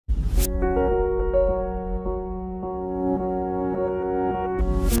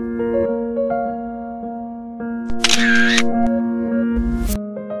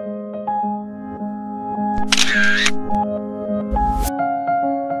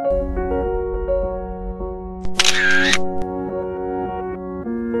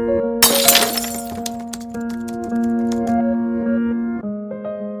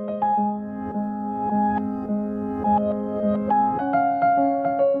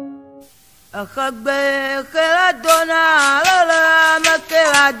Akagbe kela dona la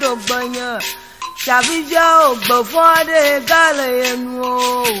makela dogbanya. Chavija ogbofode gale enu.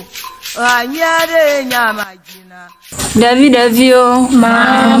 Anyade nyamajina. David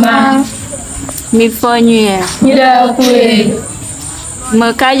mama mi fonye. Mira kwe.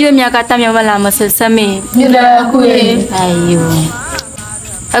 Makayo mi akata mi wala masesame. Mira kwe. Ayo.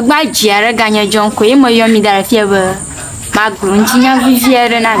 Agba jiara ganya jonko e mo yomi dara fiebe. Ma grunti nya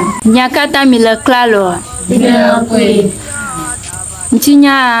viviere na. Nya kata mi le klalo. Mira kwe.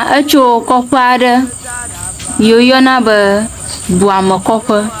 Ntinya echo kokwade. Yoyo na be buamo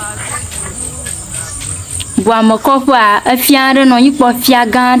kokwa. Buamo kokwa afiare no yipo fia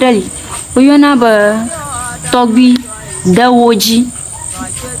gandali. Yoyo na be togbi dawoji.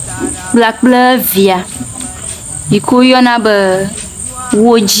 Black via. Ikoyo na be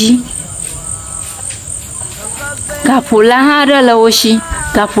woji. Kapula hada la woshi.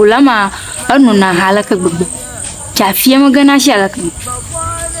 Kapula ma anu na halaka gbegbe. Chafie mo gana shalaka.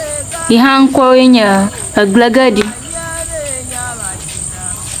 Ihan ko yenya aglagadi.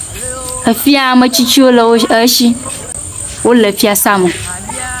 Afia ma chicho la woshi. Wolle fia samo.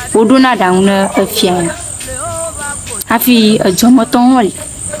 Woduna dangna afia. Afi ajomoton wali.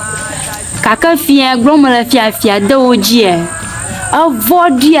 Kaka fia groma la fia dawoji e.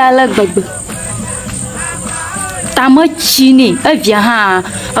 Avodi ala gbegbe. Tama chini avia ha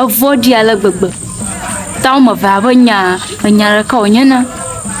avodi ala gbegbe. Taw ma vava nya nya ka onyana.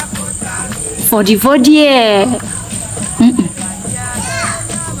 Vodi e.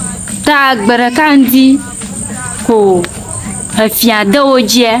 Ta gbere kandi ko afia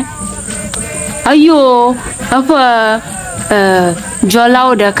dawoji e. Ayo apa jola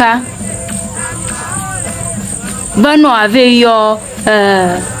odaka. Bano ave yo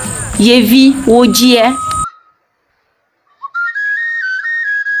yevi wojie.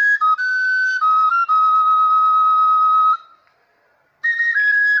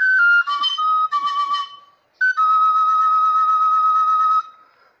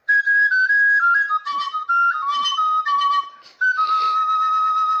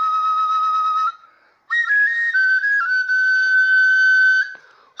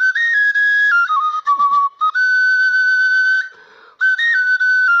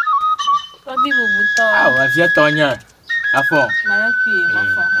 Avia Tonya, afọ.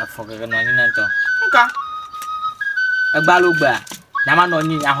 Afọ Keke noni nanto. Nka. Agbalugba. Nama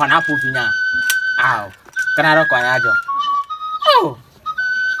noni ahọ na apu pinya. Aw. Kana ro kwa ajo. Oh.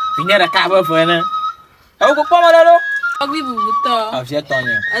 Pinya ra ka ba fo na. Awu ko poma lo. Ogbi bubuto. Avia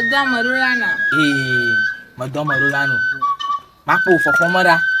Tonya. Ada marulana. Madam marulano. Mapo fo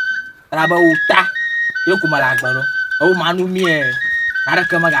fomara. Ra ba uta. Yoku mala agbaro. O manu mi e. Ara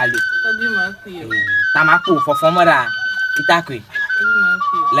ka magalo. Ogbi makuyo. Tamapo for formera itakwe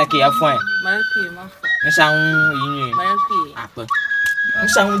leke afon Maraki mafo. nsa yin Maraki apa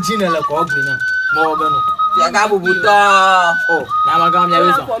nsa jina le ko ogbe na mo be no Ya gabu buto. oh na maga mi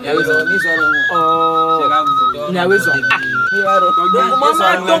awezo Ni soro. oh mi awezo Ni waro.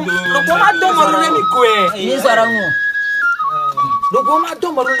 mama do maru le mi ko Ni soro mo. dogo ma do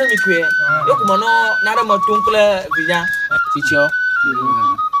maru le mi ko e ko no na ra mo tunkle vinya chicho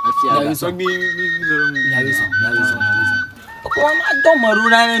Afia. Koma do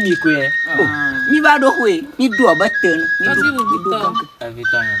maruna na mi kwe. Mi ba do hwe, mi do abaten, mi do.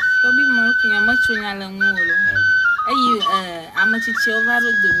 Avitanya. Ogbi makunya machunya la ngolo. Ayi amachichi ovaro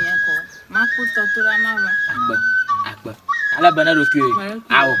domiako. Maku totura mama. Akba. Ala bana do kwe.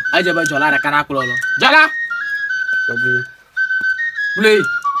 Awo, aje ba jola ra kana kulolo. Jola. Obi. Play.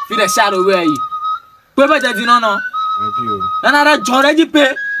 Fi the shadow where yi. Pe ba jadi no no. Rapio. Na ra jore ji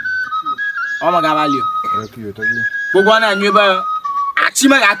pe. O ma ga value. Rapio tobi. Gbogbo na nyu ba achi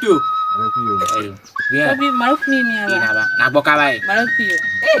ma ga to. Rapio. Yeah. Ogbi marukni ni ala. Ina ba. Na gboka ba yi. Maraki.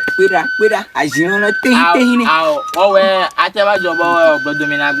 Kwera, ajino no te ni. Awo, o we ate ba jobo ogbodo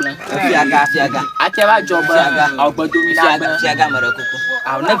mi na gbon. Fiaga. Ate ba jobo ogbodo mi na gbon. Fiaga marakoko.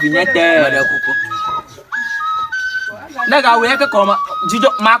 Awo na vinyete. Marakoko. Naga we ke koma jijo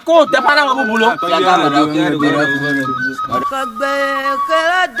mako te para mo bubulo. Fiaga marakoko. Akagbe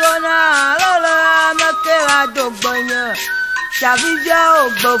kela dona la makela dogbanya. Chavija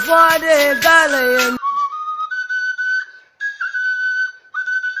ogbofode gale.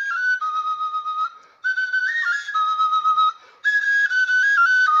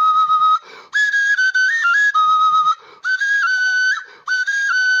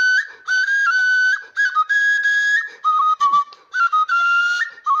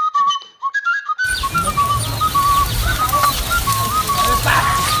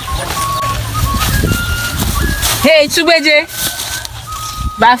 Hey, Chubeje.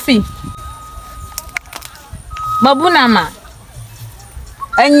 Bafi. Babunama.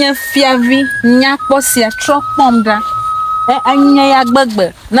 Anya fiavi nyakpo sia tro pom da. Anya ya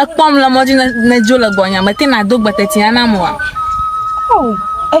gbegbe. Na pom la modi na jola gonya mate na dogba tetiana mo. Oh,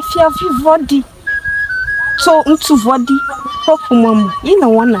 fiavi vodi. So ntu vodi. Hofu mamu. Ina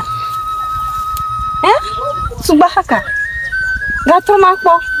wana. Subahaka. Gato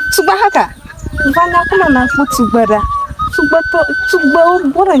makpo. Subahaka. Vana kuma na ku tubara. Tugba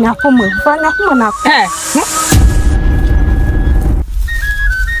bora nyako mo. Vana kuma na ku.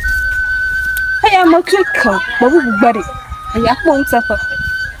 Hey, I'm a clicker. Babu bari. Ya pon safa.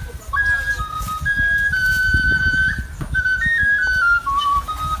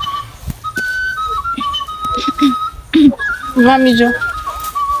 Mami jo.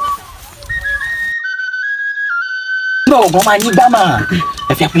 No, go mani bama.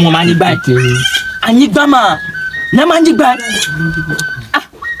 E fi apu mo mani ba ti. Ani bama. Na mani ba. Ah.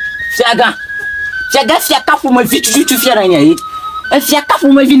 Fiaga fiakafu mo vitu tu fiara nya yi. E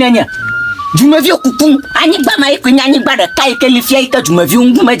fiakafu mo vinanya. Jumavi okukun ani bama ekunya ani gba de kai ke li fia ika jumavi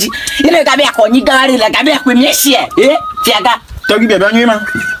ngumaji. Ile gabe akonyi gari la gabe akwemie hie. Fiaga. Togi be ba nwima.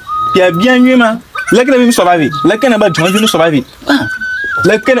 Ya bien nwima. Lekene mi survive. Lekene ba jumavi no survive. Ah.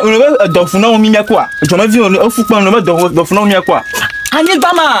 Lekene on va dofuna o mi mekwa. Jumavi on ofupa on va dofuna o mi mekwa. Ani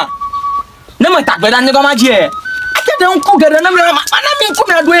bama. Na ma tagbeda ni goma je. Ate de nku gere na mi ku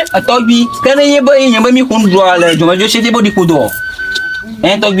na doe. Atogbi. Kene yeba mi kun do ala jumavi se de body kodo.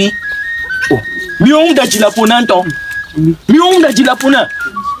 Togbi. Mi on da jila pona nton. Mi on da jila pona.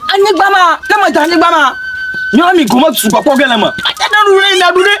 Ani bama. Na ma ta ani bama. Nyo mi goma su papo gele ma. Ate na rure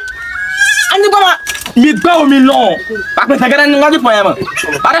na dure. Ani bama. Mi gba o mi lon. Pa pe tagara ni ngadi po yama.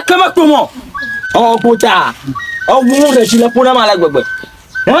 Para kama komo. Oh bota. Oh mu re jila pona ma la gbegbe.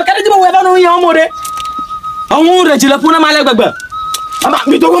 Won ka de mo we ba no yan mo de. Oh mu re jila pona ma la gbegbe. Aba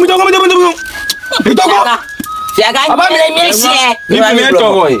mi togo. Fiaga mi sie. Ni mi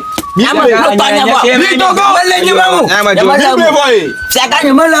to boy. Mi Ama lo tanya bo. Mi togo. Wale ni mamu. Mi boy. Fiaga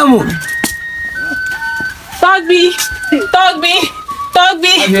ni malamu. Togbi.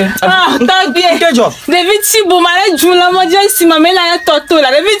 Ah, Togbi. Kejo. David Tibo mare jula mo je si mama na toto la.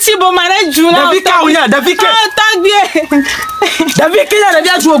 David Tibo mare jula. David ka unya, David ke. Ah, Togbi. David ke na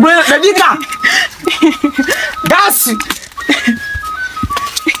bia ju ogbe, David ka. Gas.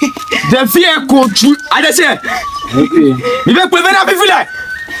 David e ko ju. Adese. Mi be pe na fifile.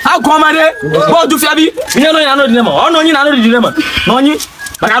 Agomade. Bo du fiabi. Mi no ya no di mo. Ono yin na no di mo. No yin.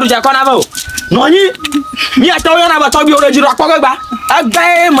 Bakaru je ko na ba o. No yin. Mi atawo ya na ba Togbi ore jiro apogo gba. Agba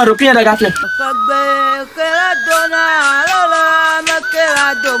e maro kiyan daga fle. Kagbe kera dona lola na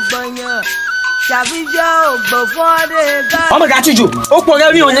kera dogbonya. Shabijo gbofode ga. O ma ga tiju. O po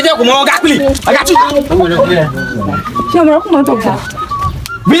ga mi o nye je ko mo ga pili. O ga tiju. Ṣé mo kuma to ga?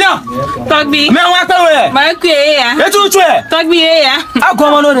 Biya. Togbi. Me wa pe we. Mare ku e ya. E tu e. Togbi e ya.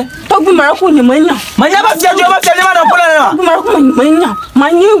 Agomo no de. Togbi mara ku ni manya. Manya ba fiaju ba fiaju ma do ko na. Togbi mara ku ni manya.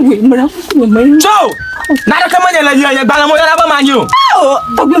 Manya we mara ku ni manya. So, na da kama ne la ye gba mo yara ba manyo.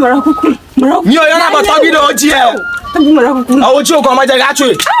 Togbi mara ku. Mi o yara ba Togbi do ji e. Togbi mara ku. Awo ji o ko ma je ga tu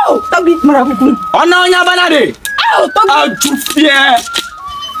e. Togbi mara ku. Ona onya ba na de. Togbi Aju fie.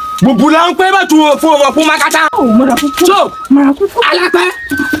 Bubula npe ba tu fo makata. mara ku. So, Mara ku. alape.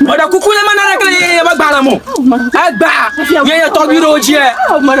 Oda kuku le ma na rekle ye ba gba la mo. Agba. Ye Togbi do ji e.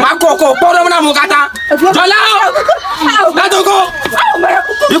 Ma koko po do na mo kata. Jola. Na dogo. Mara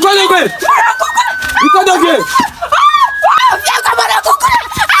ku. You go go. You go go.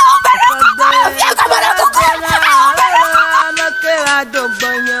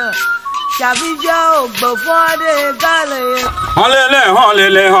 Shabijo gbofode gale. Holele.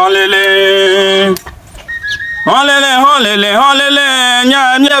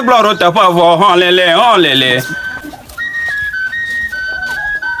 Nya gloro ta pa vo holele.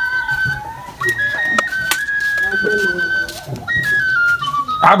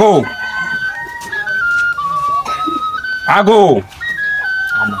 Ago.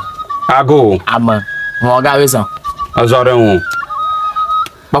 Ama. Mo ga wesan. Azore won.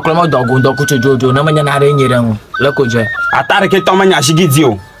 Bakolo mo dogo chojojo na manya na re nyere hu. Leko je. Atare ke to manya shigidi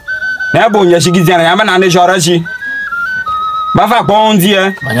o. Na bo nya shigidi na ya ma na ne jora shi. Ba fa gbo ndi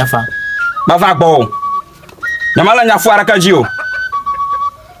e. Manya fa. Ba fa gbo. Na mala nya fu araka ji o.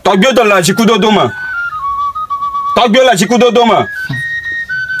 Togbi do la chikudodo ma.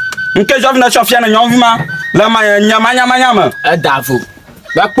 Nke jovi na chofia na nyonvi ma. La ma nyama ma. Edavo.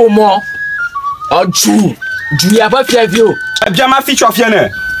 Ba po mo. Oju. Ju ya ba fia vi o. Bien ma fi chofia ne.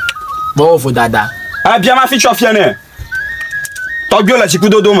 Bo vo dada. Bien ma fi chofia ne. Togbi la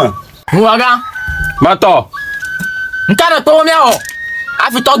chikudodo ma. Huaga. Mato. Nkana to mi o.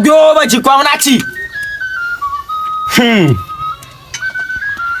 Afi Togbi o ba ji kwa na ti.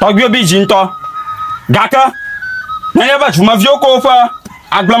 Togbeawo be jinto. Gaka. Na ye ba juma vio ko fa.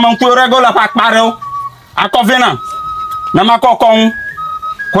 Aglaman ko regola pa pareo. Akovena. Na makokon.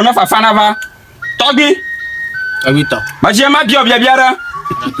 Kona fa fanava. Togbi. Togbi to. Ma je ma bio bia biara.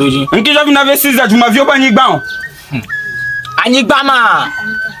 Toji. Nki jo vina ve 6 a juma vio pa nyigba. Anyigba ma.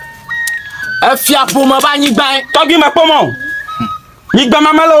 Efia po mo ba nyigba. Togbi ma pomo. Nyigba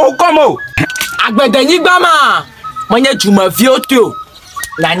ma malo komo. Agbede nyigba ma. Mo nye juma vio to.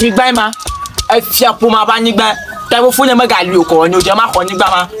 Na nyigba ma. Efia po ma ba nyigba. Tabo fu nye ma ga li ko nyo je ma ko nyigba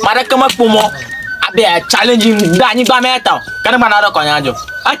ma. Ma de kama po mo. Abe challenging da nyigba meta. Kana ma na ro ko nyajo.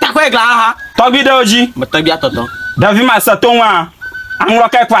 Ata ko egla ha. Togbi de oji. Mo togbi atoto. Davi ma satonwa. Anwa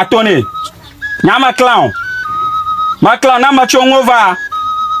ka kwa tone. Nyama clown. Ma clown na ma chongova.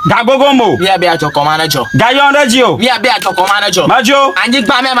 Gagogombo. We be ajo ko manager. Gayon radio. We be ajo ko manager. Majo.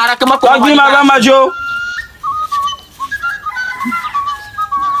 Anyigba me ma ra kama ko. Togbi ma ba majo.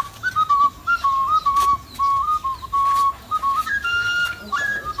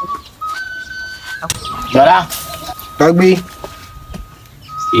 Dora. Togbi.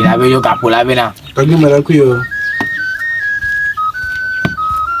 Ila be yo kapula be na. Togbi maraku yo.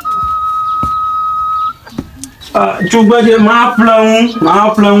 Chugba je ma plan.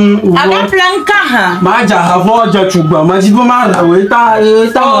 Aga plan ka ha. Ma ja havo ja chugba ma jibo ma rawe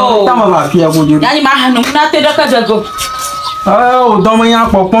ta ma ba fia ko je. Yani ma hanu na te do ka jago. Oh, do ma ya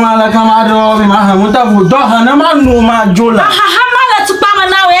popon ala ka ma do bi ma ha mu ta fu do ha na ma no ma jola. Ha ma la tu pa ma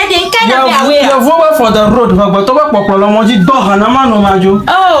na we de nke na be awe. You go for the road but to ba popolo mo ji do ha na ma no ma jo.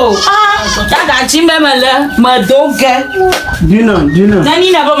 Oh, daga ji memele ma doge. Dina.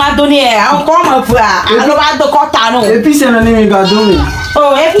 Nani na ba ma do ni e, an ko ma fu a. Alo ba do ko ta no. E pi se na ni mi ga do ni.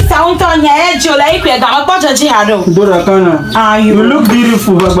 Oh, e pi sa un to nya e jo la ipe ga ma po ji ha do. Do da kana. Ayo. You look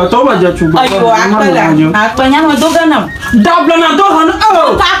beautiful but to ba ja chugba. Ayo, akpela ma doge na. Dabla na do ha na.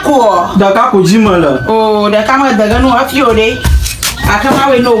 Oh. Ka ko. Da ka ko jimala. Oh, da ka ma daga no afi ore. Aka ma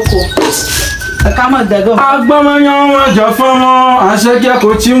we no ko. Aka ma daga. Agbamanya wa ja famo aseke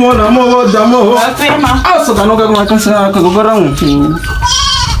ko ti mo na mo da mo. Afi ma. Also ka no ga ma kan sa ka go ra un.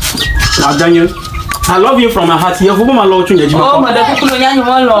 Daniel, I love you from my heart. You go ma lo tun je jima. Oh, mada kukuno nya nyu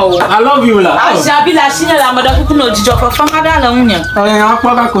mo lo. I love you la. Asha bi la shine la mada kukuno jijo ko fa ma da la unya. Eh,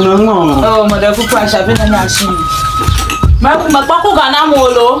 apa ka ko na ngo. Oh, mada kuku asha bi na nya shine. Ma pa ko ga na mo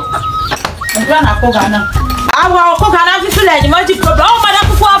lo. Ngra na ko ga na. Awa ko ga na fi fi la ni mo di problem. Oh, mada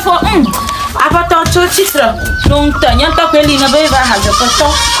kuku afo. Abato cho titre. Donc tanya ta kweli na be ba ha je ko to.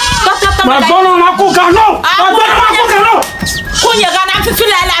 Ma bono ma ko ga no. Ma bono ma ko ga no. Kunya ga na fi fi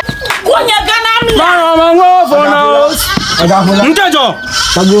la. Kunya ga na mi. Ma ngo for now. Aga fula. Ntejo.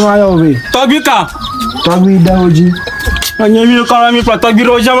 Togbi ma yo be. Togbi ka. Togbi da oji. Anya mi ko mi pa Togbi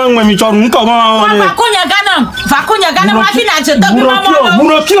ro jama ngwe mi choru nko ma Ma kunya ga na. Va kunya ga na ma fi na je Togbi ma mo.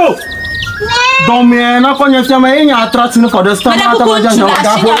 Burokio. Domie na konya chama yenya attract ni ko de sta ma ta ba ja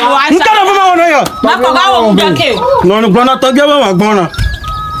ga fo. Nkana ba ma wono yo. Ma ko ga wo mu ke. No gbona Togbi ba ma gbona.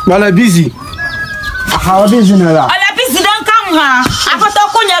 Mala busy. How busy na la? Ala bisi dan kam ha. Afato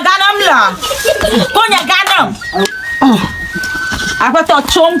kunya ga na mla. Kunya ga na. Afato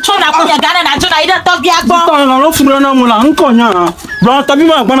chom na kunya ga na jo na ida Togbi agbo. Ko na lo furo na mu la nkonya. Bro Togbi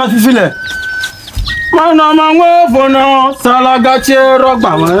ma gbona fifile. Ma na ma ngo fo na salaga che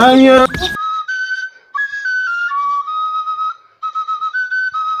rogba ma yin.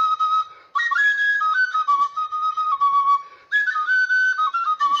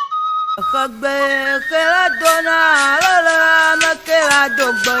 Kagbe kera dona lala me kera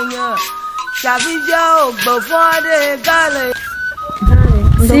dogbanya. Shabija ogbofode gale.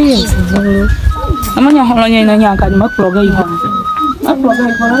 Amanya holonya ina nya ka ma proga yi. Ma proga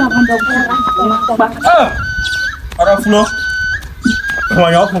yi ko la ma do ba. Ara fulo. Ko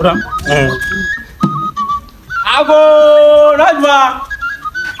ya fura. Abo rajwa.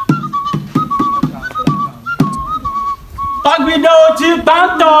 Togbi do ti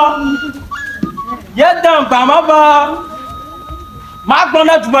tanto. Yedan ba ma ba. Ma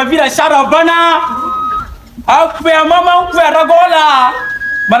gbona tuma vira shara bana. Akwe mama nkwe ragola.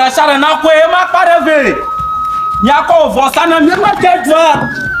 Bara shara na kwe ma pareve. Nyako vosana mi ma tetwa.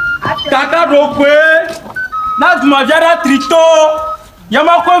 Kaka do kwe. Na tuma jara trito.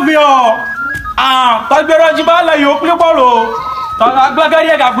 Yama ko vio. Ah, Togbi ro jibala yo ple bolo. Ta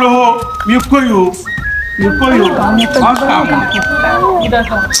agbagari ga glo mi koyo.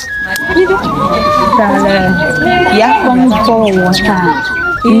 Ya komu po wota.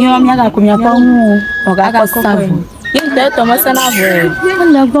 Inyo mi aga kumya pa mu oga ko savu. Yende to masana bo.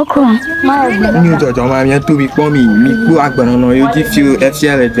 La boko. Ni to jo ma mi to bi po mi ku agbon no yo ji fi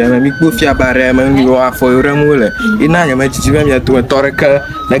efia le je mi ku fi abare ma mi wa fo yo remu le. Ina nya ma ji mi to toreka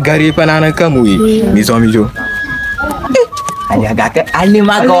na gari pa na ka mu mi zo mi jo. Aya gake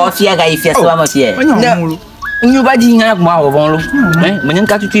alima ko fia ga ifia so ma fia. Nyu ba di ngana ma wo bon lo. Menyen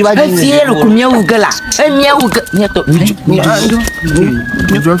ka tutu ba di. Fia lo ku mi u gala. Mi u ga ni to.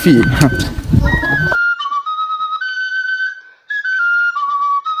 Mi jo fi.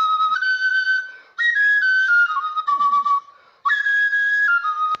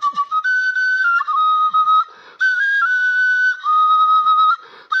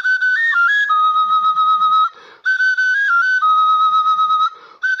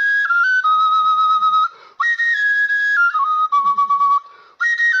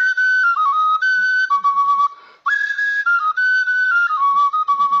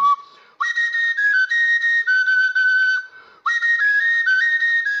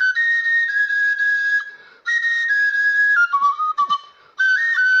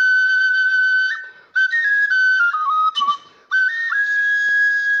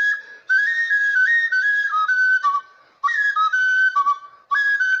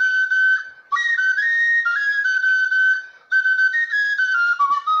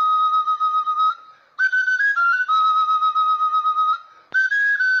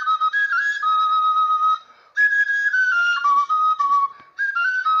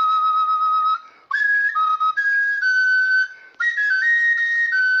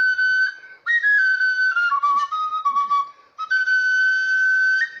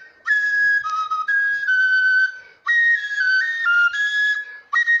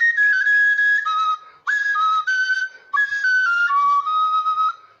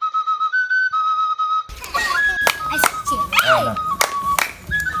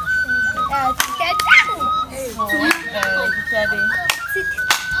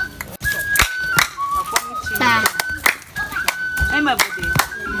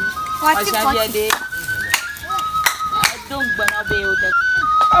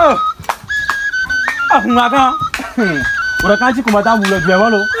 Ngaga. Ora kan ci kuma ta mu le be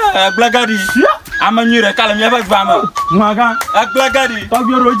walo. Blagadi. Ama nyire kala mi ba vama. Ngaga. Blagadi. To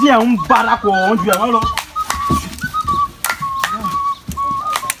bi roji e un barako on be walo.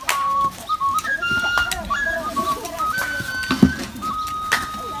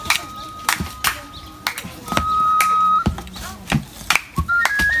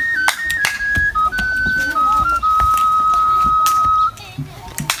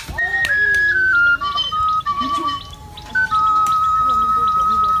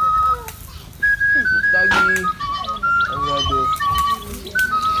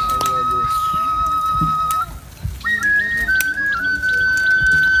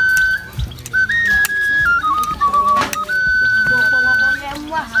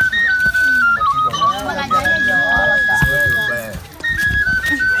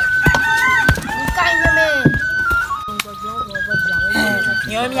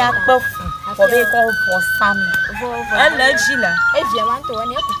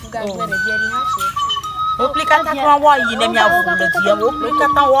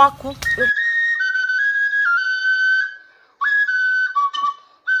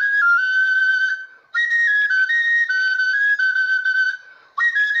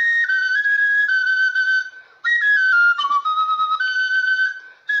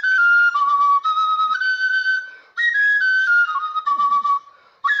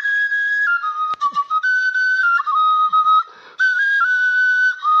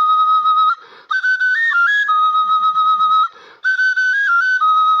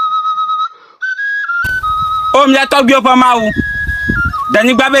 O mi TOGBEAWO pa ma ou.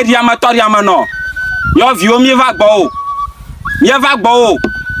 Dani gba be ri amatori amano. Yo vi o mi va gbo o. Mi va gbo o.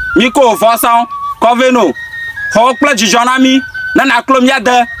 Mi ko fosan ko veno. Ho pla ji jona mi na na klo mi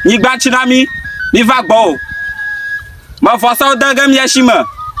ade ni gba chi na mi va gbo o. Ma fosan da ga mi ashima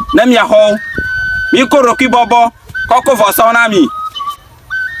na mi ho. Mi ko roki bobo ko fosan na mi.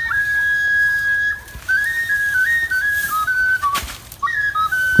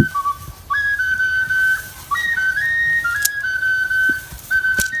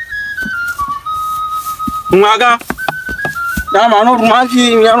 Ngaga. Da mano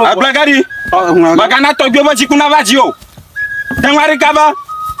rumaji nyaro. Blagadi. Magana TOGBEAWO chikuna vaji o. Tengwari kaba.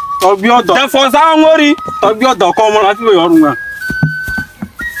 TOGBEAWO do. Te fosa ngori. TOGBEAWO do ko mo la fi yo runga.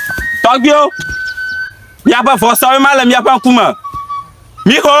 TOGBEAWO. Ya ba fosa ma le mi pa kuma.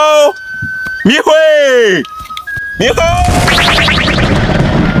 Miho. Miho. Miho.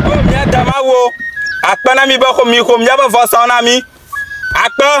 O mi adamawo. Akpana mi ba ko mi ko mi ba fosa na mi.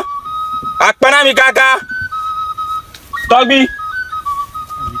 Akpa. Akpana mi kaka. Togbi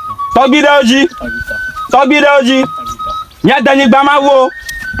daoji. Togbi daoji. Nya dani gba ma wo.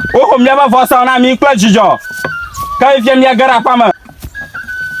 O ho mle ba fo sa na mi kla jijo. Ka ifie mi agara pa ma.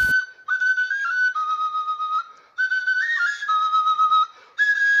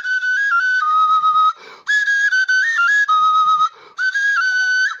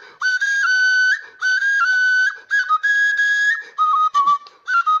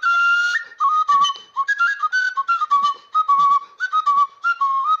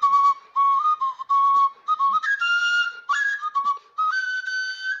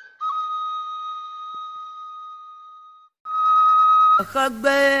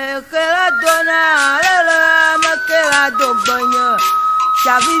 Kagbe kela dona lele makela dogbanya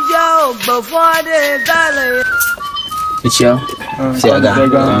Chavivia ogbofode gale Ichio Siaga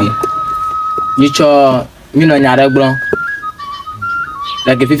Nicho Mino nyare gbron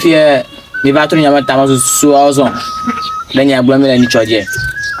Like fifi mi va tru nyama tama su ozon Le nya gbron mi le nicho je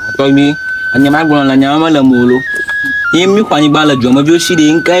Togbi anyama gbon la nyama la molo yemi kwani bala jomo bi o si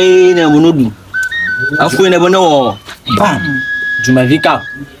de nkai na bonodu afu ne bono bam Juma vika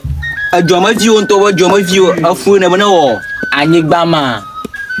jomo vi on to bo jomo vi afu ne bono anyigba ma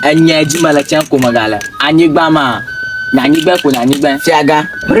anya jima la tian ko magala anyigba ma na anyigba ko na anyigba Fiaga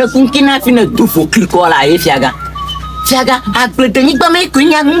rekunkina fina tufo kliko la e Fiaga Fiaga agblede nyigba me ko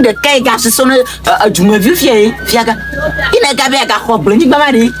nya nde kai ga so no juma vi fie Fiaga ina ga be ga ko ble nyigba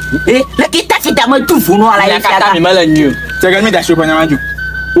ma de le ki ta fita ma tufo no ala e Fiaga mi mala nyu Fiaga mi da shopa nyama ju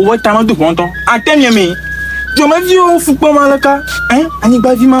o wo tama du ponton atemye mi jomo vi o fupo malaka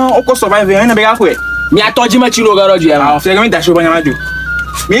anyigba vi ma o ko survive na be ga ko e mi atoji ma chiro ga roju ya Fiaga mi da shopa nyama ju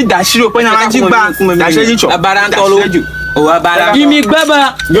mi da shiro pe nyama ji gba da se ji cho abara ntolo o abara Gimi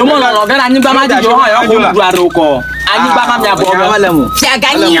gbeba yomo lo ga anyigba ma di yo ha yo ko du aro ko anyigba ma mi abo wala mu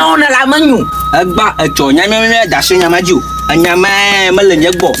Fiaga nyon na la manyu agba echo nyama me da se nyama ju anyama mala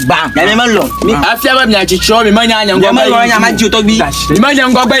nyegbo bam nyama malo mi afia ba mi achicho mi manya anya nyama ngwa lo nyama ju Togbi mi manya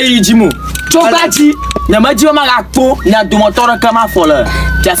ngwa gba yi jimu to baji nyama ji o ma ga po na du motor ka ma fola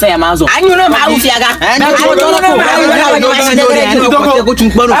ja se ya ma zo anyu na ma u Fiaga na du motor ko ko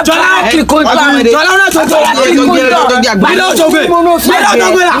tumporo jola ki ko jola na to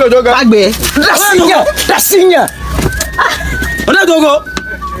agbe da sinya ona dogo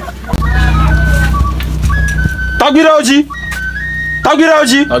Togbi daoji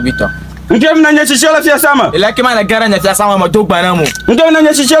Obito Ngem na nya chichela fia sama Laki ma na gara na fia sama mo dogba na mo ngem na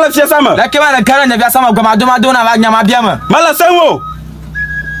nya chichela fia sama Laki ma na gara na fia sama goma do na nyama bia ma mala senwo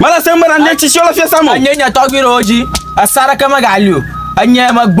na nya chichela fia sama anya Togbi roji asara kama galio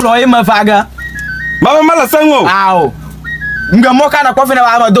anya ma gbro e ma faga baba mala senwo aw ngam mo kana kofi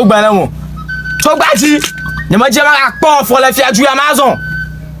na ma dogba na mo to gbaji nyama je ma akpo fo la fia ju amazon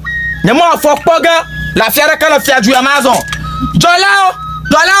nyama fo poga la fia ka la fia ju amazon jola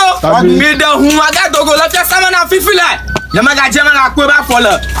o mi de hun aga dogo la fia sama na fifile nyama ga je ma akpo ba fo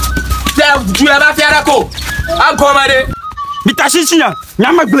la fia ju ba fia ko akomade mitashichinya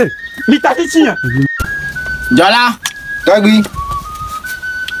nyama gble mitashichinya jola Togbi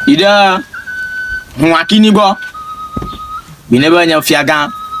ida hun akini bo bi ne ba nya Fiaga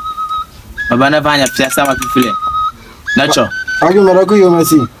baba na ba nya fia sama fifile nacho Togbi mara ko yo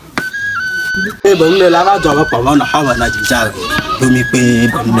masi. bonne la va jobo pa na hawa na jicha romi pe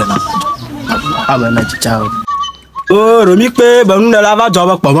bonne la hawa na jicha o romi pe bonne la va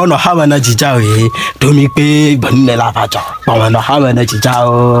jobo pa na hawa na jicha romi pe bonne la va jobo pa na hawa na jicha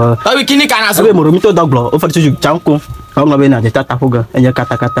o Togbi kini kana so abe mo romi to doglo o fa tuju chanko ka mo be na jeta ta fuga enya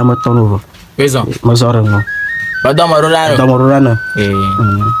kata mo tono peso mo sore mo ba do mo rora na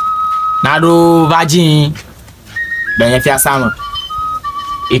na do vagin da nya fia sama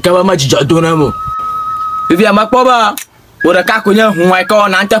ikaba ma jijo do na mo bibi ama po ba wo da ka ko nya hu ai ka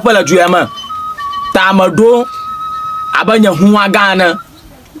na nta pala ju ama ta ma do abanya hu aga na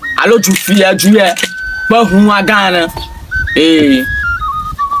alo ju fia ju e ba hu aga na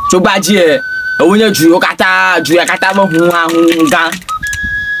to gbaji e owo nya ju o kata ju e kata mo hu ga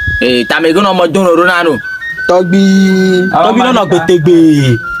ta me go no mo do no na no Togbi no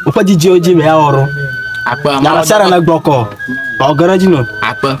gbetegbe o fa jiji oji me oro apa na sara na gboko o garaji no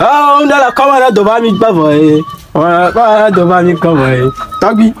apa on dala kamera do ba mi gbavo wa do ba mi komo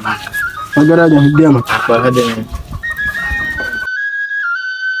Togbi o garaji mi dem apa hade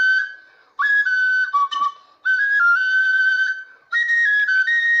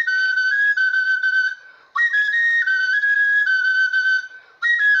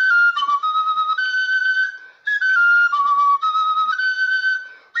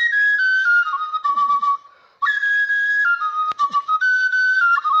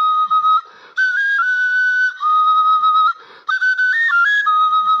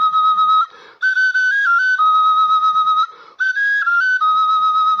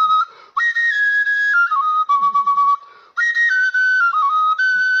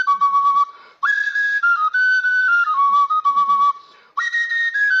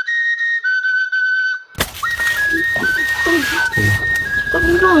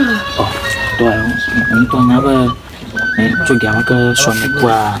Untuk apa? Juga maka suami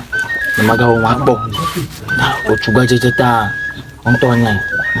gua, maka orang apa? Nah, juga cerita untungnya,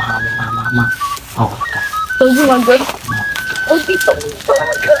 mama, oh, Tunggu mangga. Oh gitu.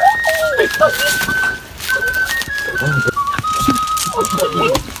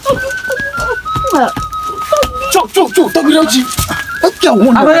 Cok, tak boleh lagi.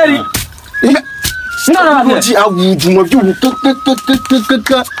 Apa tadi? Não, de algo de uma viu que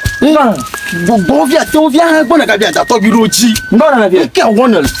não bom via bona ka via ta to biroji Mbona na vile? ke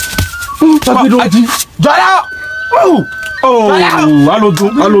wona to biroji jara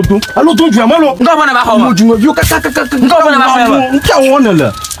allo do ju amalo Mbona ba hawa? ju viu ka Mbona ba hawa? ke wona la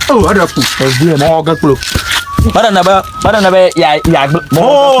ada ku via mo ga klo Mbona na ba ya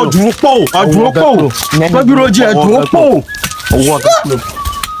ju po to biroji ju po Owo ka klo.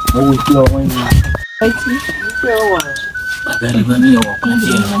 Owo ti o wan. Bagari ba mi o kla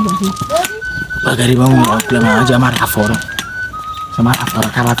fi. Bagari ba mi o kla ma ja mara foro. Sama foro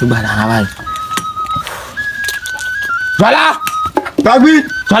ka ba tu ba na ba. Voilà Tagbi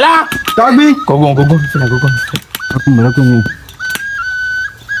Gogon fila gogon. Aku melakukan ni.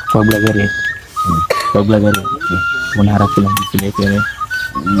 Kau belajar. Muna harap pulang di sini ke.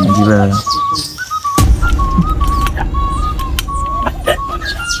 Jiwa.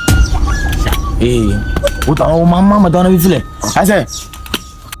 Utang mama madonna bi file. Ase.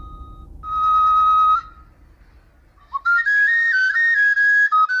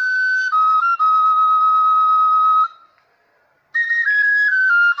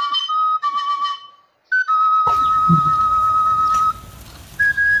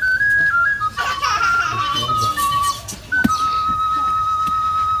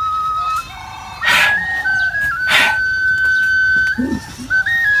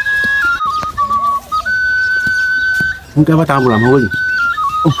 Nka ba ta bula ma wodi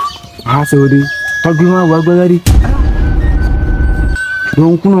so di Tagbi ma wa gari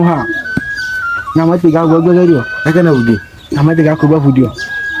don kuno ha na ma tiga wa gari o aka na ude na ma tiga ko ba fudio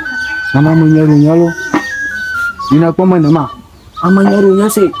na ma mo nyalo ina ko ma na ma ama nyaro nya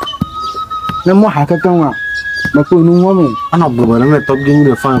se na mo ha ka kan wa ma ko nu mo me ana bo ba na Tagbi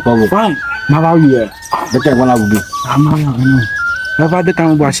ni fa ko bo fine ma ba wi e de te wala ude ama ya no na ba de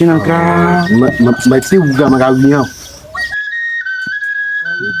kan bo asina ka ma ti uga ma ga wi ha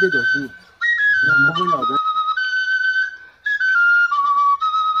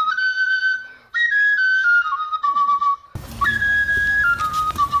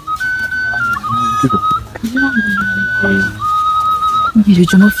Je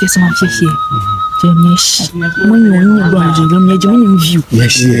cuma fez sama fifi. Dia mesh. Menyanyi doang je, belum nyaji menyem view.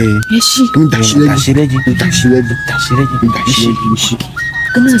 Yes. Tashi lagi.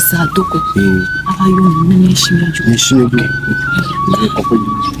 Kena satu ko. Apa yung menyem juga. Mesh ni juga.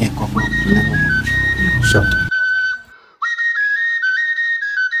 So.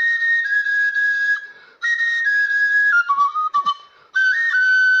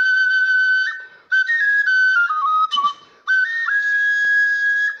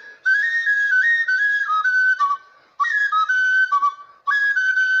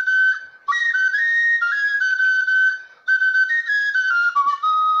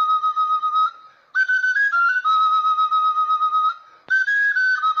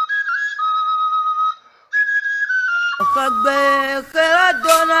 Kagbe kela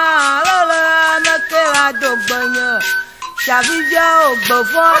dona lala na kela dogbanya Chavija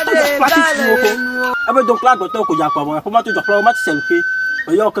ogbofo de gale nu Abe donc là goto ko jakwa mo ko ma to joklo ma ti seluke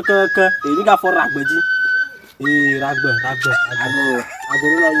oyo keke eri ga for ragbeji ragbe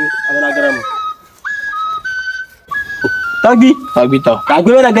agoro na ni abena garamo Tagbi to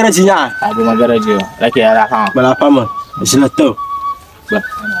ragbe na garaji nya Abu magaraji, laki ala ha. bala fama sila to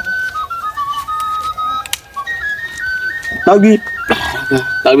Tagbi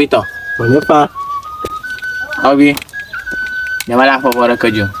to. boleh pa Tagbi. Nyamala fa fora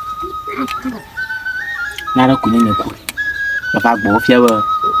kajo. Nara kunya ne ku. Ba gbo fia ba.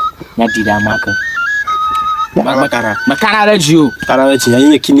 Nya dida maka. Makara radio. kara na chinya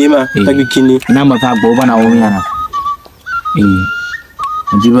yin kini ma Tagbi kini Na ma fa gbo ba na wo yana.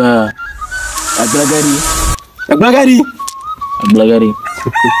 Jiba aglagari.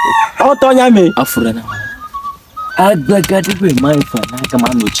 o to nya me Afura na. Aglagari be mai fa na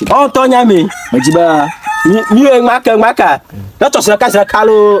kama no chi. o to nya me Majiba mi e maka na to se ka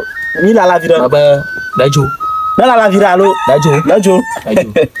kalo mi la vida baba dajo. na la vida lo dajo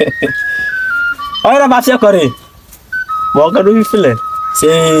ora ba se kore mo ka do mi file se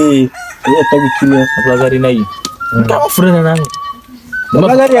e Tagbi kini Aglagari na yi. Ka afura na na.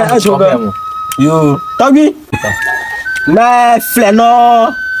 Aglagari a joga yo Tagbi Mais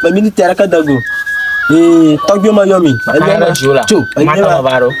fleno, mais militaire ka dago. Togbeawo ma yomi. Jo, mata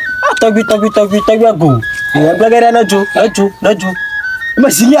baro. Togbeawo go. Blagere na jo. Ma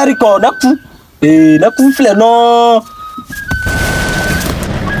siliari ko na ku. Na ku fleno.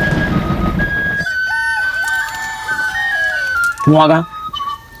 Mwaga.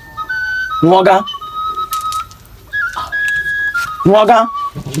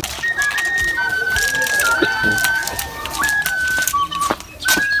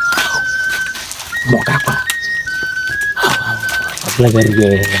 Moga apa? Belajar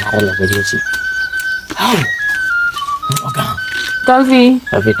gue harus belajar sih. Moga.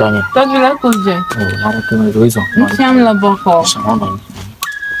 Tapi tanya. tapi lah kerja. Harus kena doiso. Siam lah boko. Sama mana?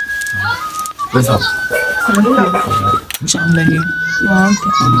 Doiso. Sama lagi.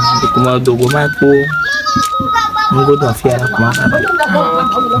 Aku mau dogo aku. Mungkin tuh Afia aku makan.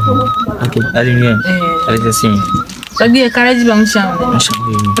 Oke, hari ini. Hari sini. Lagi karaji bang siam.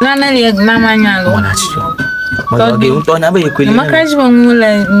 Nana lihat namanya lo. Mana sih? Mau lagi untuk apa ya kuliah? Nama karaji bang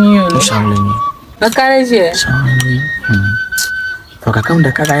mulai new lo. Sama lagi. Karaji ya? Sama lagi. Kalau kakak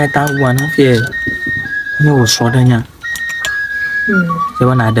udah kakaknya tahu mana Afia. Ini usodanya.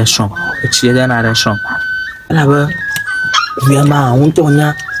 Coba ada song. Kecil dan ada song. Kenapa? Dia mau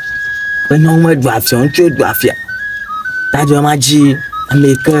untungnya. Penong dua Afia. Tadi maji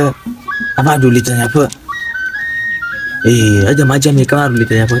Amerika apa dulu tanya apa? Aja maji Amerika dulu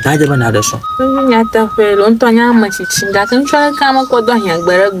tanya apa? Tadi mana ada so? Nyata fel, untungnya masih cinta kan cuma kamu kodoh yang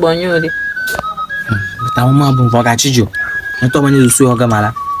berak banyak deh. Tahu mah bung pakai cijo. Untuk mana susu agak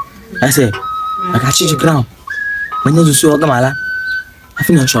malah? Ase, pakai cijo kerang. Mana susu agak malah?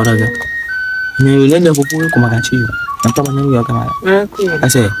 Apa yang soal agak? Ni lenda kupu ku makan cijo. Untuk mana lu agak malah?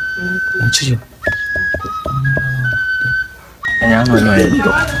 Ase, cijo. Anh mọi người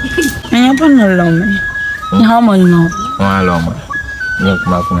Anh apa nolong me? Yang mau no? Malom. Ni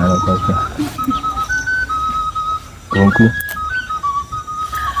kuma kuna lo ko. Kunku.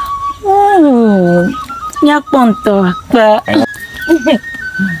 Oh, nyak ponto apa?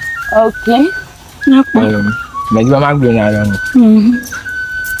 Okay. Nyak ponto. Mais juga mak belum ada.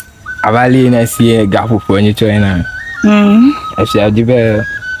 Avali na si gafu fonyi choina. Asi adibe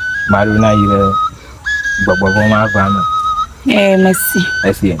maruna ile gbogbo ma fama. Merci.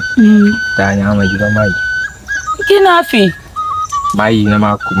 Asi. Tanya ma juga mai. Kinafi? Mai na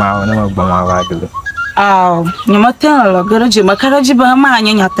ma kuma na ma ba ma wa dole. Nyama tena lo garaji makaraji ba ma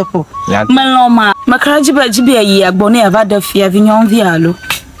anya nyata po. Maloma makaraji ba jibi ayi agbone ava da fia vinyon vialo.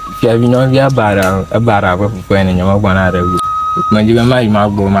 Fia vinyon via bara ba fu ene nyama gbona rewu. Ma jibe mai ma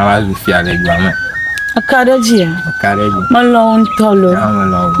gbo ma wa zu fia le gba ma. Akaraji ya? Akaraji. Malon tolo.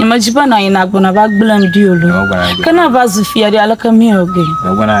 Malon. Nyama jiba na ina gbona ba gbulam diolo. Kana ba zu fia de alaka mi oge.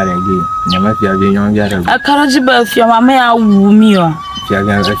 Ma gbona regi. Nyama fia vinyon via rewu. Akaraji ba fia ma me awu mi o. Fia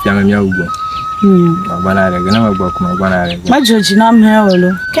ma mi awu. Magbana rege na magbo kuma magbana rege. Ma George na me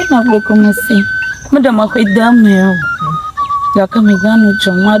olo. Kena gbo ko mo si. Madam ko ida me o. Ya ka me ganu jo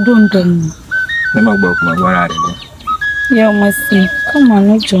ma dondom. Na magbo kuma magbana rege. Ya mo si. Come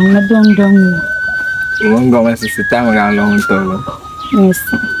on jo ma dondom. Wongo ma si sita ma ga lo ntolo. Yes.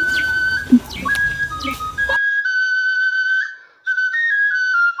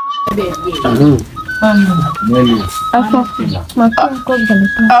 Apa? Makan ko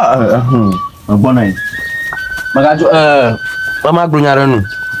Bonai. Magajo mama grunyara nu.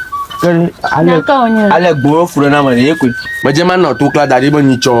 Kari ale gbo fure na ma ye ku. Ma je ma no to kla dari bo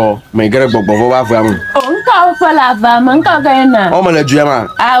ni cho me gere gbogbo fo wa fura mu. O nka o fa la va, man ka ga na. O ma le juya ma.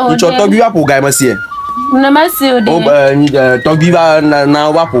 Ni cho Togbeawo po ga ma sie. Na ma si o de. O ni Togbeawo na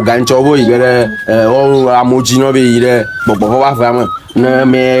wa po ga ncho bo igere o amoji no be ire gbogbo fo wa fura mu. Na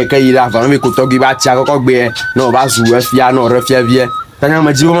me ka ira fa me ko Togbeawo ti akoko gbe no ba zu e fia no re fia vie. Tanya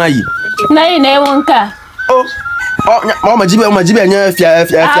ma jibo ma yi. Na yi na wonka. Majibe nya fia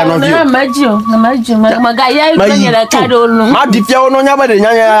no view. Na maji maga ya yu nyela kado lu. Ma di fia ono nya ba de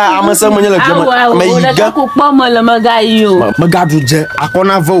nya amasa mo nyela jema. Ma yiga ko pa mo le maga yu. Maga duje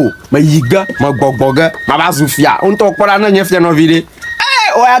akona vo. Ma yiga ma gbogboga ma ba zu fia. Onto kpora na nya fia no vide.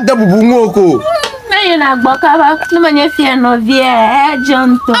 O ya da bubu ngoko. Na yi na gboka ba na ma nya fia no vie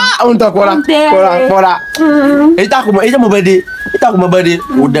jonto. Onto kpora. Eta mo bede.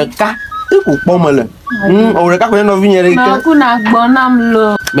 O de ka. Ko po mo le. O re ka ko no vi nyere Ma ku na gbo nam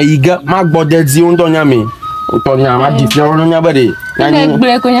lo. Ma yiga ma gbo de di onto nya mi. Onto nya ma di fia ono nya bede. Na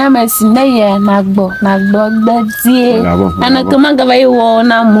gbe ko nya ma si na ye na gbo gbe die. Ana ko ma ga ba yo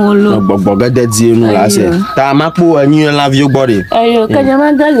na molo. Gbogbo ga de die nu la se. Ta ma po anyi la vi gbode. Ayo ka nya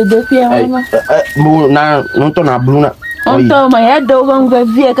ma ga le de fia ma. Mo na onto na bluna. Onto ma ya do gon gbe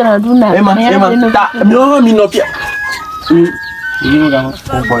vie kana du na. Ta mi no fia.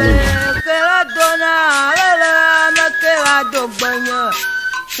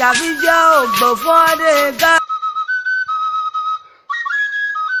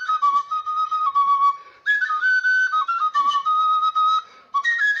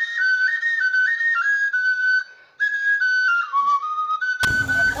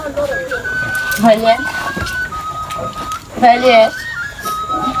 Valia.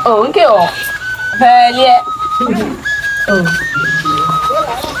 Oh, okay. Valia. Oh.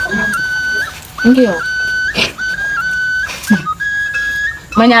 Okay.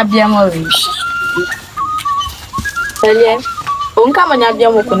 Manya biamo wish. Valia. Unka manya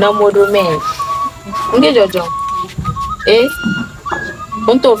biamo kuna modo me. Nge jojo.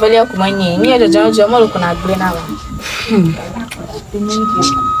 Unto valia kumanye. Ni jojo mo kuna gbe na wa.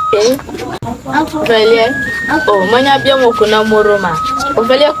 Valia. Oh, manya biamo kuna moroma.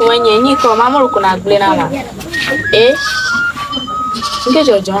 Valia kumanye ni ko mamoro kuna gbe na wa. Nge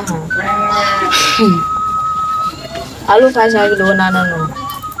jojo ha. Alo faja bilo na no.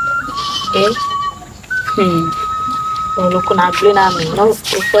 Olo kuna gbe na mi. No,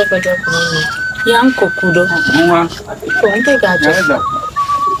 ko faja kumanye. Yang kokudo. Mwa. Ko nte gajo.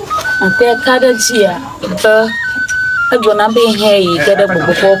 Ante kada jia. Agona be he gede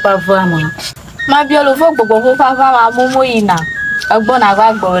gbogbo pa fama. Ma bi olo fo gbogbo pa fama momo ina. Agbona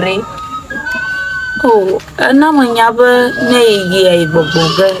gba gbore. Oh, na manya ba ne ye gbogbo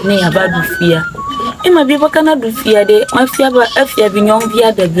ga ne aba du fia. E ma bi baka na du fia de, ma fia ba afia bi nyon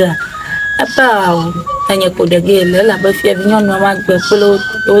via de ga. Apa o, anya ko de ge le la ba fia bi nyon no ma gbe polo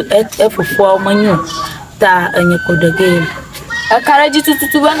efofo manyu. Ta anya ko de ge. Akaraji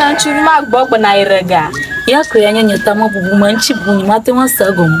tututu ba na nchi ma gbogbo na irega. Ya ko ya nyanya ta mabubu manchi bunyi mate wan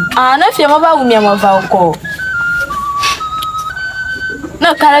sagom. Na fia ma ba umi ma va ko.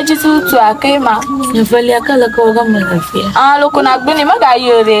 Na karaji tutu akema. Ya vali akala ko ga mun afia. Loko na gbe ni ma ga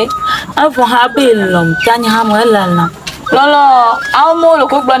yore. Afo ha be lom tanya ha mo lala. Lolo, aw mo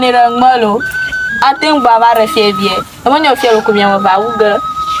loko gbo ni rang malo. Ating ba ba refie vie. Mo nyo fia loko mi ma va uga.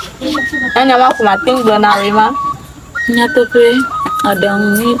 Anya ma ko ma ting gbo na we ma. Nyata pe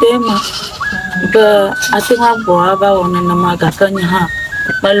adang ni de ma. Ba atinga boa ba wona na magakanya ha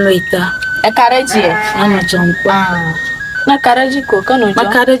balloita karaji ana jompa na karaji ko kanu jo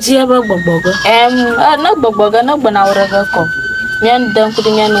karaji ba gbogbogo na gbogbogo na gbona wuraga ko nyan dan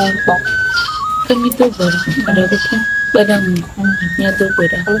kudi nyan umpo kami to bara ada ko badam nya to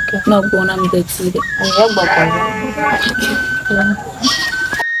boda na gbona mdetide ya gbogbogo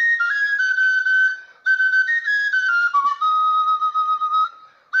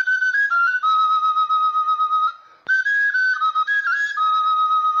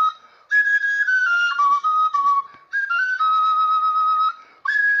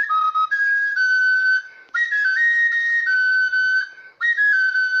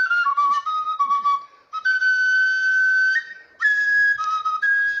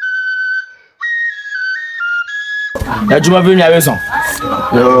Ya cuma film ya beson.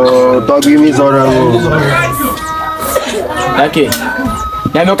 Yo, togi mi zora ngo. Okay.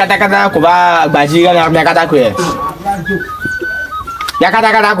 Ya mo kata-kata ko ba gbaji ga na kata ko e. Ya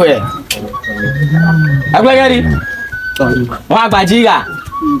kata-kata ko e. Agba yari. Wa gbaji ga.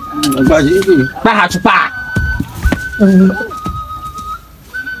 Gbaji ki. Ba ha chupa.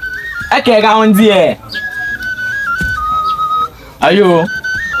 Ake ga on die. Ayo.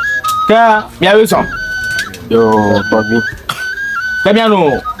 Ka ya beson. Yo, togi. Kami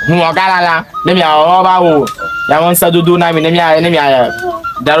anu, huwa galala, demi awo ba wo. Ya won sa dudu na mi demi a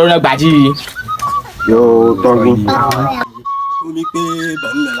daro na gbaji. Yo, togi. Kumi pe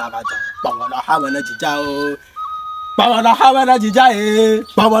banna la baja. Bawa na hawa na jija o. Bawa na hawa na jija e.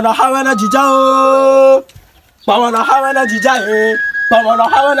 Bawa na hawa na jija o. Bawa na hawa na jija e. Bawa na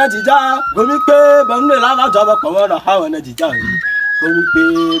hawa na jija. Kumi pe banna la baja. Bawa na hawa na jija e. Kumi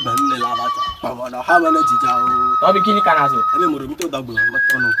pe banna la baja. Bawa na hawa na jija o. To bi kini kana so. Abe mo romi to dagbo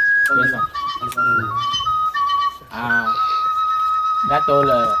matono. Gato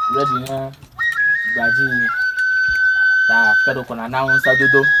le ready na gbaji. Ta kado kona na won sa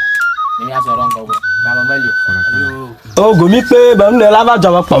dudu. Ni a so ron go. Na ma meli. O gomi pe banna la baja.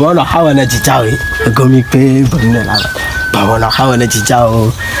 Bawa na hawa na jija e. Gomi pe banna la baja. Bawa na hawa na jija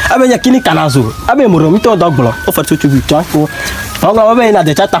o. Abe nya kini kana so. Abe mo romi to dagbo. O fa to bi to ko. On va voir une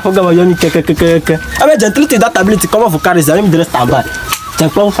déjà ta faut que yomi que avec gentilité d'adaptabilité comment vous carrez ça me de standby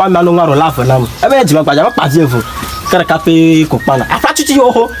c'est pas femme alonga rola fenam avec tu vas pas jamais passer vous car café copain après tu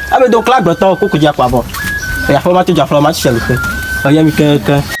yo avec donc là breton ko dia quoi bon et après ma tu déjà faire match chez le yomi que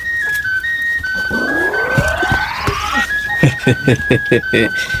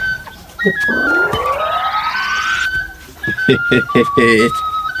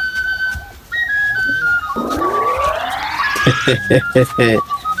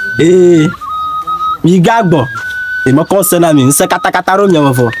Mi gagbo. E mo ko se na mi nse katakata ro mi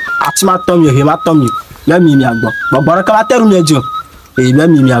fo. Ati ma to mi he ma to mi. Ya mi agbo. Gbogbo ka ma teru mi ejo. E be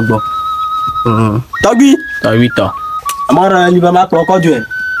mi agbo. Togbi. Togbi to. Amara ni ba ma ko koju e.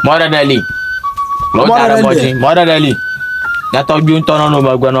 Mora dali. Lo dara moji, mora dali. Na Togbi un tono no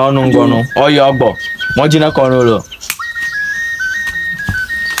magwa no nu ngono. Oyo ogbo. Moji na kono lo.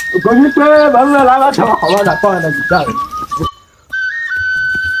 Ko ni pe ba mi la ba ta ko ba da ko na gita.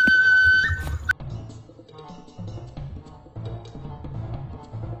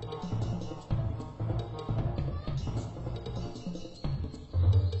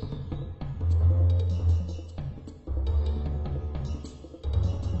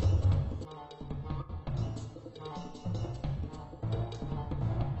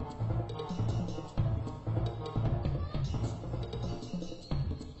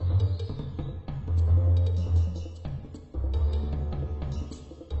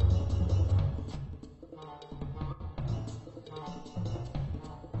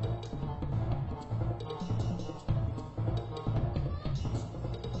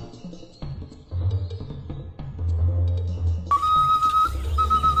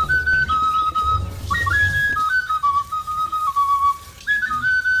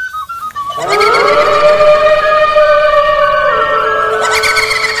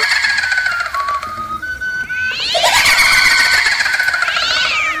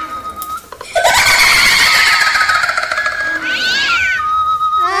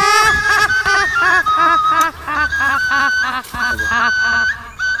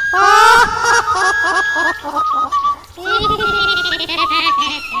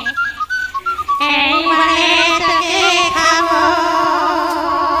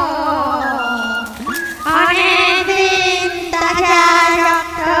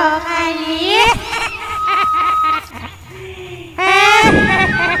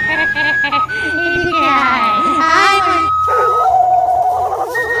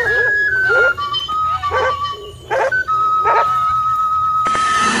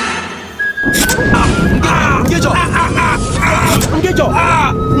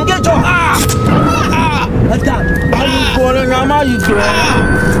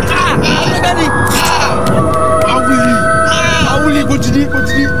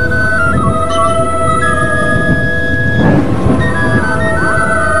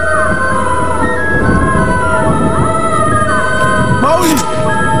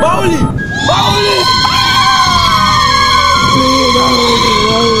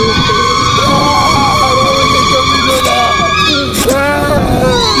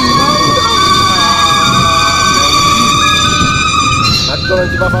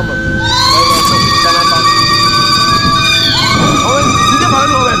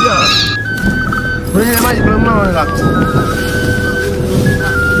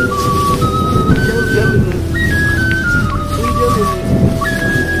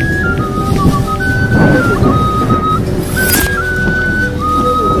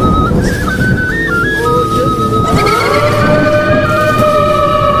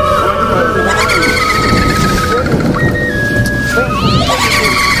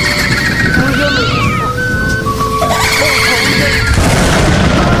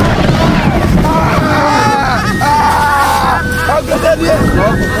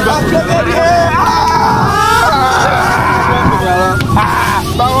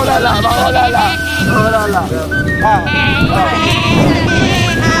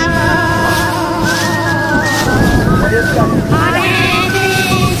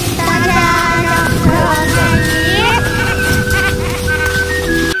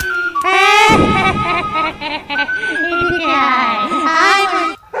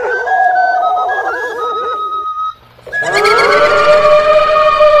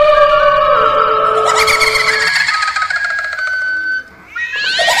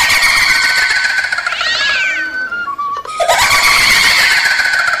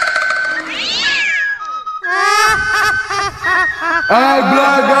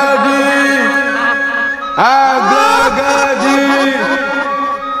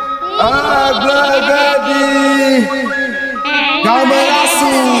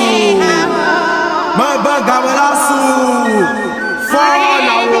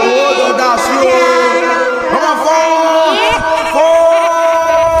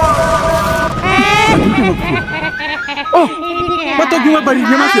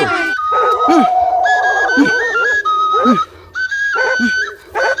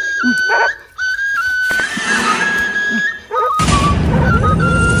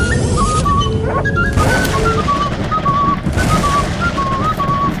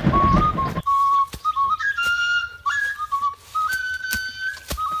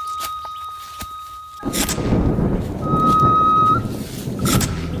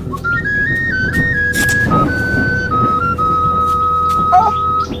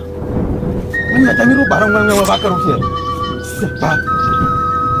 Mana kami lu barang yang bakar usia. Siapa?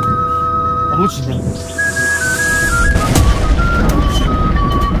 Kamu sini.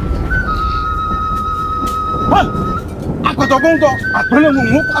 Wah, aku tak kongkong. Aku ni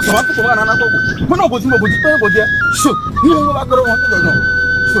munguk. Aku tu anak aku. Mana bos tu dia. Shuh, ni yang bakar orang tu jangan.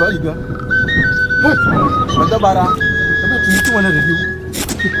 Shuh lagi dia. Wah, mana barang? Tapi tu mana review?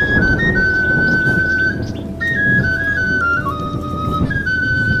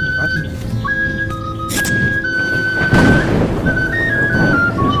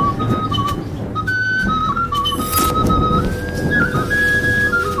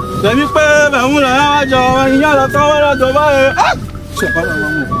 Demi pe bangun lah aja, ini ada kawan lah coba. Siapa nama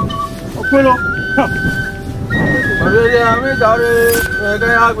kamu? Aku lo. Ada dia ambil cari,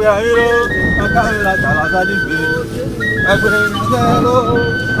 kayak aku yang ini lo. Kakak lah jalan tadi be. Aku ni lo.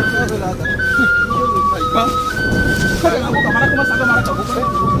 Kakak lah tadi. Baiklah. Kakak aku kemana aku masuk kemana coba.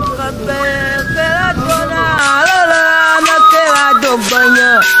 Kakak dona, lala nak kira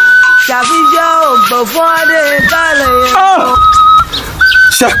dobanya. Tapi jauh berfade kalau.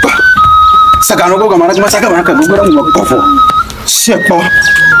 Siapa? Sekarang aku kemana cuma saya kemana ke gue orang mau kofo. Siapa?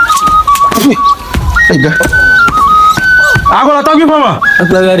 Tiga. Aku lah Togi mama.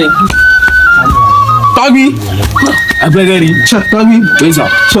 Aku lagi. Togi. Aku lagi. Siapa Togi? Reza.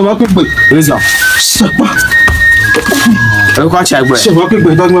 Siapa aku boy? Reza. Siapa? Aku kau cakap boy. Siapa aku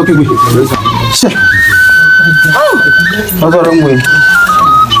boy? Togi aku boy. Reza. Siapa? Ada orang boy.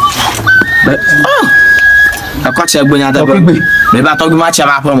 Aku cakap boy nyata boy. Beba Togi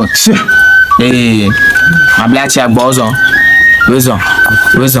macam apa mo? Abla cakap bozon. Reza.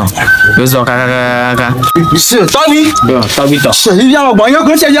 Kakak. Togi. Togi tu. Ini yang banyak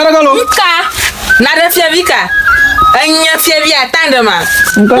kan saya jalan kalau. Vika. Nada fia vika. Anya fia via tanda ma.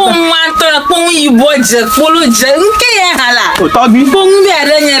 Pung manto pung iboje, pulu je. Nke ya hala. Togi. Pung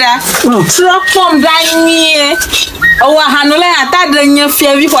biara nyera. Trok pom dani. Owa hanule ata danya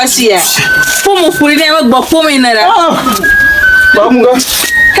fia vi kwasi ya. Pum puli ne gbo pom inara. Kamu kan?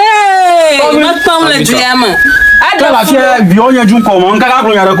 Hey, mak pom le diama. Ada la fia bionya junko mo nka ka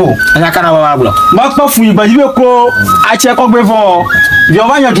kunya reko. Anya kana baba bulo. Mak pa fu ba yibe ko a che ko gbe fo. Bio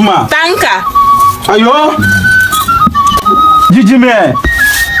ba nya juma. Tanka. Ayo. Jijime.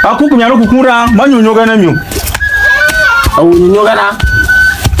 Aku kunya ro kukura, ma nyonyo ga na mi. Awu nyonyo ga na.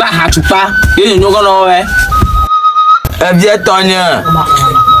 Ta hatupa. Ye nyonyo ga no we. Ebie tonya.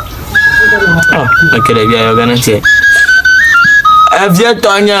 Akere bia yo ga na che. Evie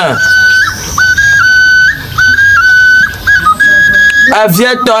tonya.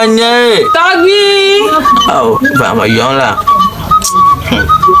 Togi. Oh, vamos yon lah.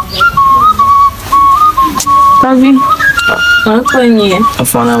 Togi. Apa ni?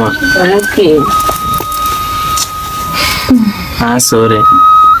 Apa nama? Okay. Sorry.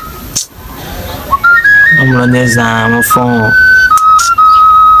 I'm on this phone.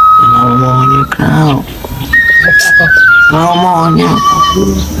 I'm on your crowd.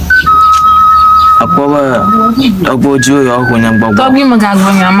 Apa ba? Togbojo yo ko nyam gbogbo. Togi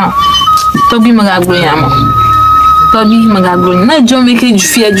magagbo nyama. Na jo make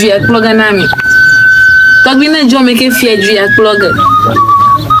fia ju ya plug na mi. Togi na jo make fia ju ya plug.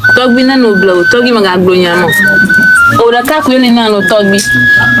 Togi na no blow. Togi magagbo nyama. Ora ka ku ele na no togi.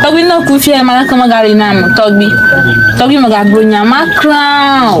 Togi na ku fia mala ka magali na mo togi. Togi magagbo nyama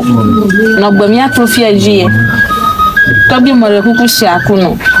crown. No gbo mi afro fia ju ye. Togi mo re kuku sha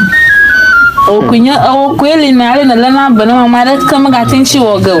kuno. O kweli na ale na lana bana mama da kama ga tinci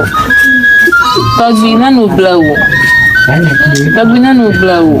wogo. Togi na no blow.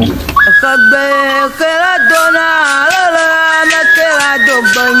 Kagbe kera dona lala na kera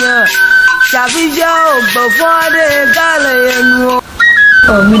dogbanya. Shabija obofade gale yenu.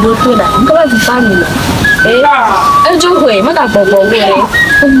 Mi do to da. Nko ba family. Ejo hwe ma ka bobo we.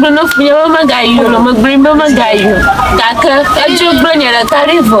 Gbona funya ma ga yu no ma gbrin ma ga yu. Kaka ejo gbronya la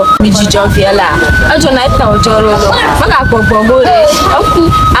karivo mi jijo fiela. Ejo na ta ojoro no. Ma ka bobo we. Oku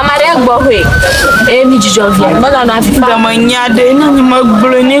amare gbo hwe. Mi jijo fiela. Ma ga na fi fa. Ma nyade na ni ma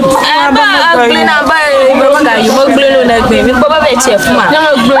gbronya ku ba gbina ba ma ga yu ma gbronya na gbe mi baba be che fuma. Na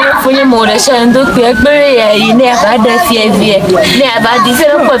ma gbronya funya mo da sha ndo ku egbere ya yi ne ba da fie vie. Ne ba di fe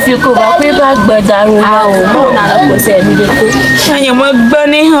ko fi ko ba ku ba gbadaru wa o mo na la ko se mi de ko. Anya mo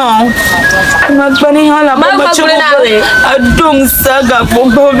gbani han. Ma gbani han la ma ba chu adung saga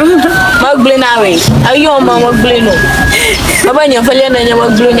gbogbo. Ma gbina we. Ayo ma mo gbino. Baba nya fele na nya mo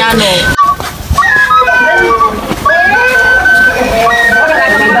gblonya no.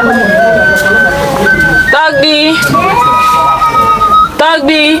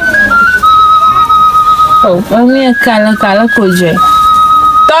 Togbi. Oh, mami kala ko je.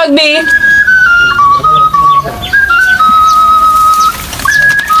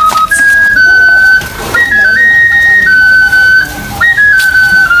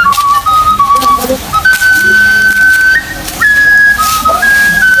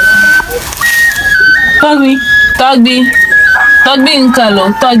 Togbi. Togbi nkalo,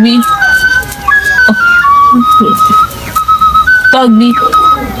 Togbi. Togbi.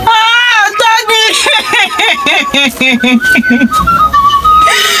 Ah, Togbi.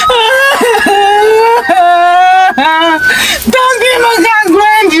 Togbi makan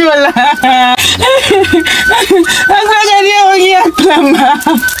gwenjola. Aku jadi orang yang lama.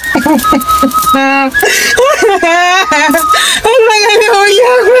 Aku jadi orang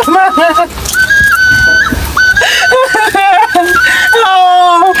yang lama.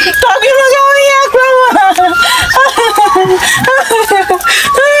 Oh, Togbi makan orang yang lama.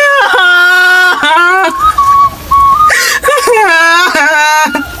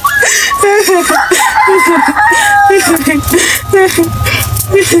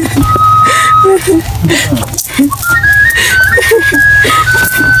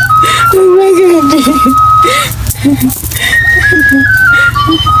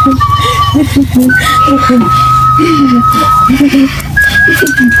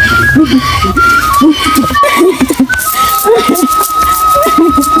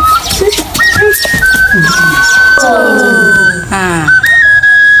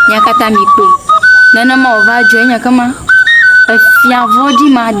 Nyakata mikwe nana ma ova jonya kama afia vodi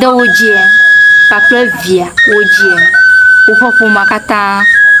ma da oje papre via oje upo pumakata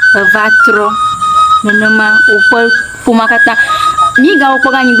vatro nana ma upo pumakata ni ga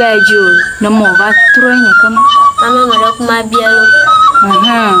upo ga nyigba ejo na ma vatro nya kama mama mara kuma bia lo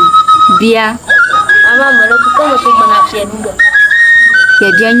bia mama mara ku ko to bana fia ndo ya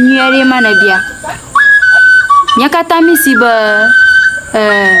dia nyere mana bia nyakata misiba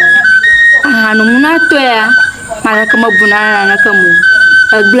anu munato ya mara kama bunana na kamu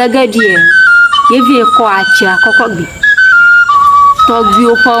aglaga die yevi ko acha kokogbi Togbi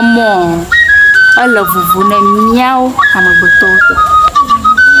opa mo ala vuvu na miao amabototo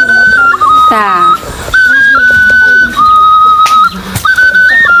ta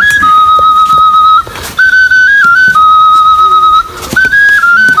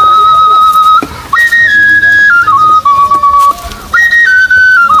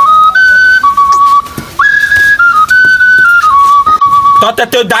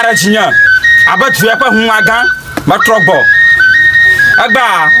Tete dara jinya aba tuya pa hu aga ba trogbo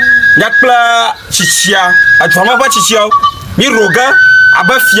agba yakpla chichia atwama ba chichia mi roga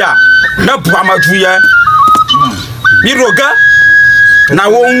aba fia na bu amajuya mi roga na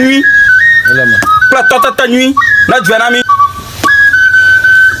wonwi pla tata nui na juana mi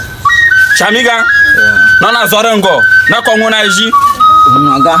chamiga na zorengo na kongona eji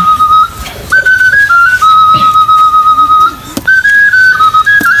aga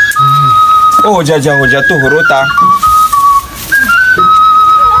oh jaja hoja tu horota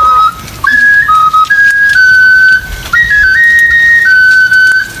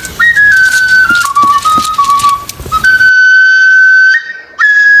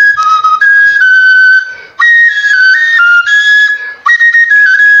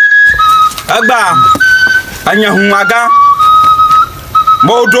agba anya humaga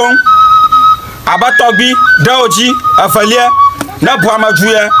modon abatogbi daoji afalia na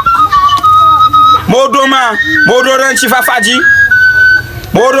buamajuya modoma modoran chifafaji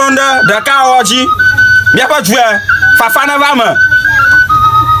modonda daka oji miapa juya fafana vama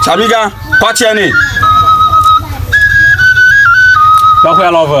chamiga kotieni ba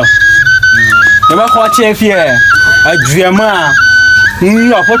ko love e ba ko tie fie ajuema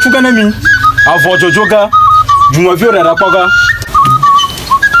ni afo chuga na mi afo jojoga juma viore ra poga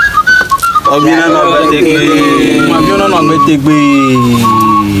obina na betegbe mabiona na betegbe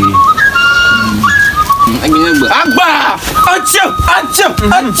agba acha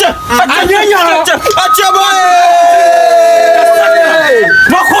boy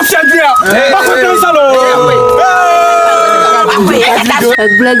mako fiadria mako pensalo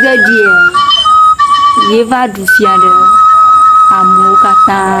aglaga die yeva du fiade amu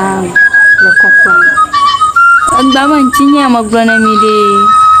kata le comprendre agba man tinya magrona mi de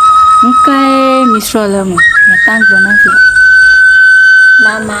nkai misrolamo ya tangrona fi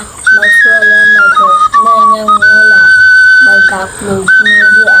mama maswala mago na nyangola maga flow ni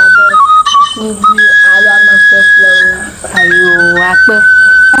abo ni ala maflo ayo apa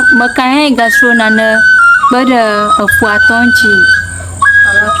makan gasro nana bada afua tonchi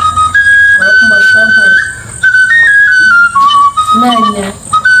ala aku masamba nanya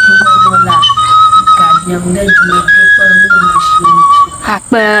ngola kadnya mda juma kwa mashini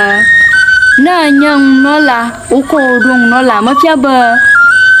akpe na nyang nola uko dong nola mafia ba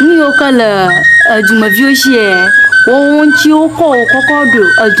nyo kala adumavio shie wo wonchi uko kokodo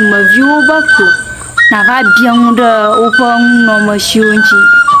adumavio bakto na va bien de uko no mashionchi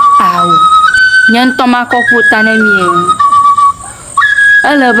awo nyan toma koputa na mi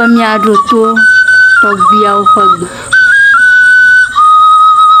ala ba mi adoto TOGBEAWO PE DZIDZI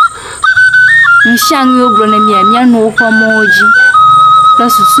nshang yo bro na mi no uko moji la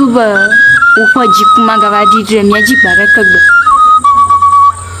susuba uko jikuma gava didre mi jikbare kagbe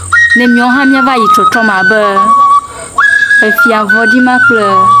ne mi ha mi va yitotro ma ba efia vodi ma kle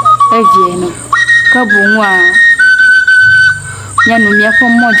evie no ka bonwa nya no mi ko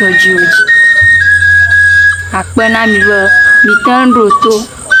mojo jioji akpe na mi ba mi tan roto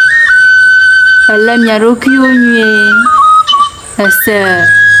ala mi aroki onye ese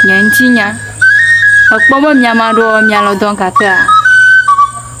nyantinya akpo mo mi amado mi alo don kaka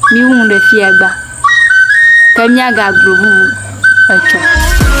mi wun de fiegba ka mi aga gbobu echo